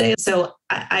 As they say. So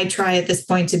I try at this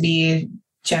point to be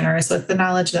generous with the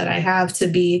knowledge that I have, to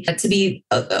be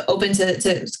open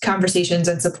to conversations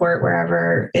and support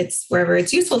wherever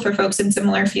it's useful for folks in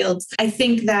similar fields. I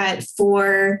think that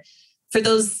for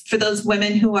those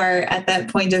women who are at that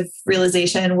point of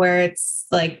realization where it's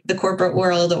the corporate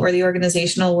world or the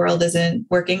organizational world isn't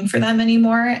working for them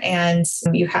anymore, and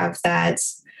you have that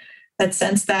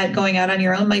sense that going out on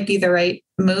your own might be the right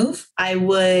move, I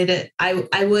would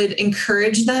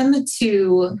encourage them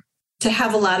to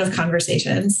have a lot of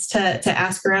conversations, to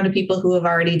ask around to people who have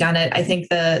already done it. I think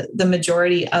the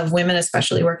majority of women,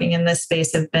 especially working in this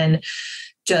space, have been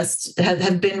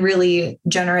really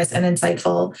generous and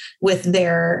insightful with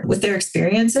their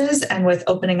experiences and with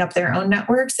opening up their own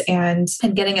networks and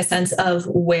getting a sense of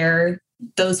where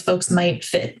those folks might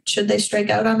fit should they strike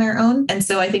out on their own. And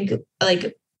so I think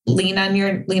lean on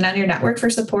your network for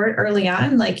support early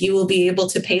on. You will be able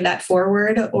to pay that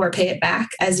forward or pay it back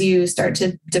as you start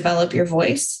to develop your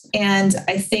voice. And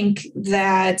I think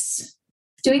that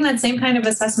doing that same kind of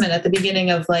assessment at the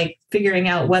beginning of figuring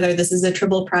out whether this is a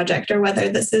Tribble project or whether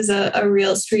this is a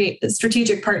real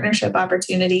strategic partnership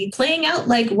opportunity, playing out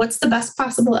what's the best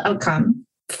possible outcome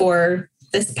for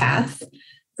this path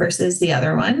versus the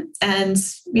other one. And,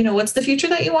 what's the future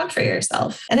that you want for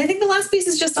yourself? And I think the last piece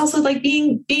is just also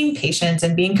being patient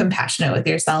and being compassionate with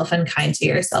yourself and kind to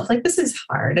yourself. This is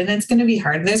hard and it's going to be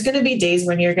hard. And there's going to be days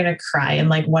when you're going to cry and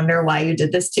wonder why you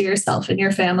did this to yourself and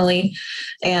your family.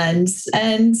 And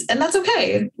that's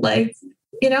okay.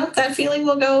 That feeling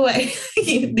will go away.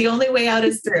 The only way out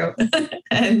is through.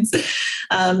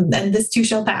 and this too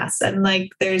shall pass. And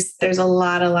there's a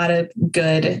lot of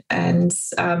good and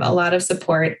a lot of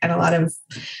support and a lot of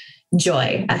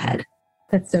joy ahead.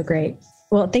 That's so great.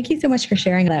 Well, thank you so much for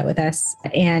sharing that with us.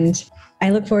 And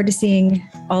I look forward to seeing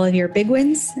all of your big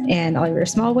wins and all of your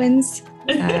small wins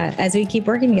as we keep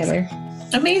working together.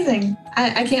 Amazing.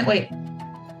 I can't wait.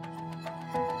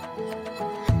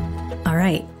 All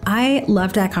right. I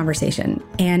loved that conversation.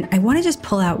 And I want to just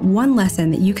pull out one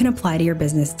lesson that you can apply to your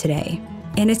business today.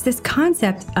 And it's this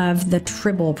concept of the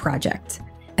Tribble Project.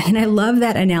 And I love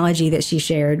that analogy that she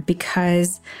shared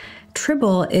because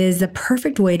Tribble is the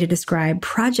perfect way to describe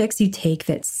projects you take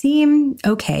that seem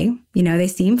okay. They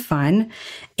seem fun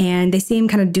and they seem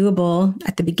kind of doable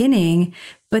at the beginning,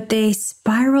 but they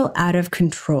spiral out of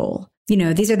control.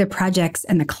 these are the projects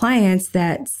and the clients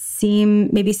that seem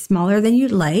maybe smaller than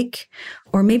you'd like,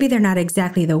 or maybe they're not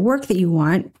exactly the work that you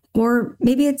want, or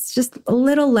maybe it's just a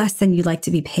little less than you'd like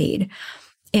to be paid.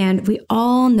 And we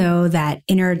all know that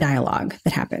inner dialogue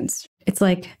that happens. It's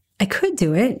like, I could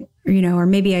do it, or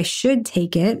maybe I should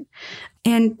take it.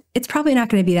 And it's probably not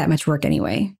going to be that much work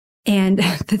anyway. And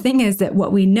the thing is that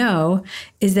what we know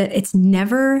is that it's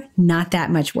never not that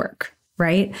much work,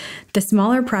 right? The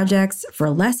smaller projects for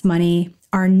less money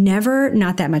are never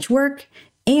not that much work,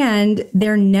 and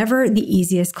they're never the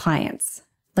easiest clients,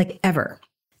 like ever.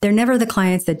 They're never the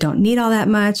clients that don't need all that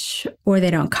much, or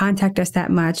they don't contact us that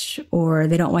much, or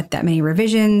they don't want that many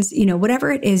revisions,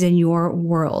 whatever it is in your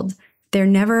world, they're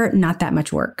never not that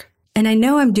much work. And I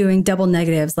know I'm doing double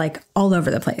negatives like all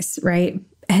over the place, right?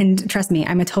 And trust me,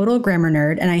 I'm a total grammar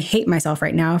nerd and I hate myself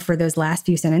right now for those last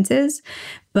few sentences,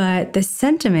 but the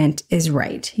sentiment is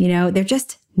right. They're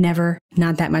just never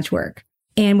not that much work.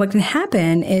 And what can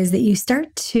happen is that you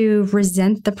start to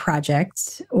resent the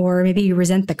project, or maybe you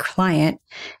resent the client,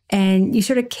 and you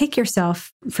sort of kick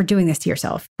yourself for doing this to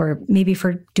yourself, or maybe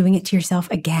for doing it to yourself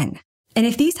again. And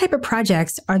if these type of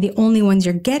projects are the only ones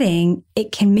you're getting,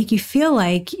 it can make you feel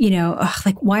like,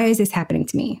 why is this happening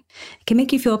to me? It can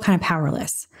make you feel kind of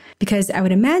powerless, because I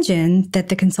would imagine that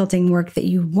the consulting work that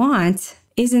you want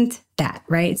isn't that,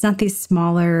 right? It's not these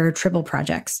smaller Tribble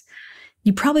projects.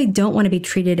 You probably don't want to be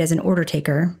treated as an order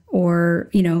taker, or,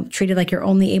 treated like you're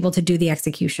only able to do the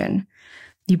execution.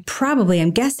 You probably,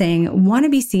 I'm guessing, want to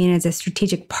be seen as a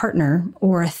strategic partner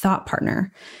or a thought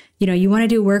partner. You want to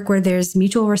do work where there's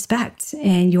mutual respect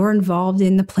and you're involved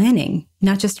in the planning,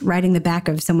 not just riding the back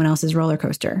of someone else's roller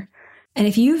coaster. And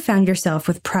if you found yourself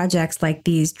with projects like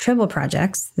these Tribble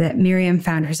projects that Miriam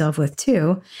found herself with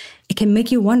too, it can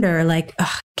make you wonder,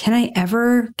 can I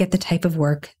ever get the type of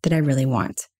work that I really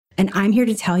want? And I'm here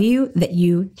to tell you that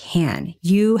you can.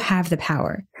 You have the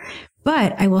power.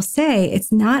 But I will say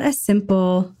it's not a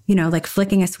simple, like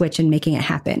flicking a switch and making it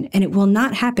happen. And it will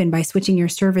not happen by switching your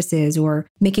services or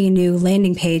making a new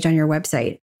landing page on your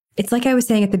website. It's like I was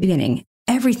saying at the beginning,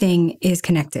 everything is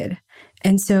connected.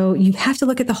 And so you have to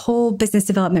look at the whole business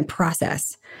development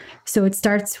process. So it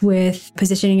starts with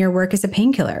positioning your work as a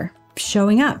painkiller,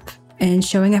 showing up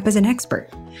as an expert.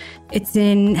 It's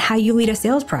in how you lead a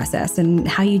sales process and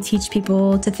how you teach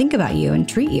people to think about you and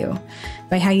treat you,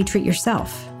 by how you treat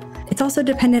yourself. It's also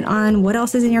dependent on what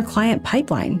else is in your client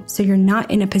pipeline, so you're not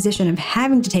in a position of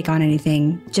having to take on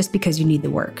anything just because you need the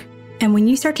work. And when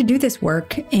you start to do this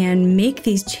work and make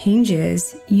these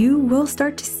changes, you will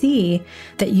start to see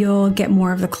that you'll get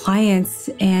more of the clients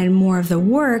and more of the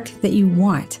work that you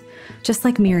want, just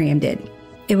like Miriam did.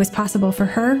 It was possible for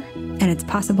her, and it's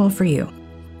possible for you.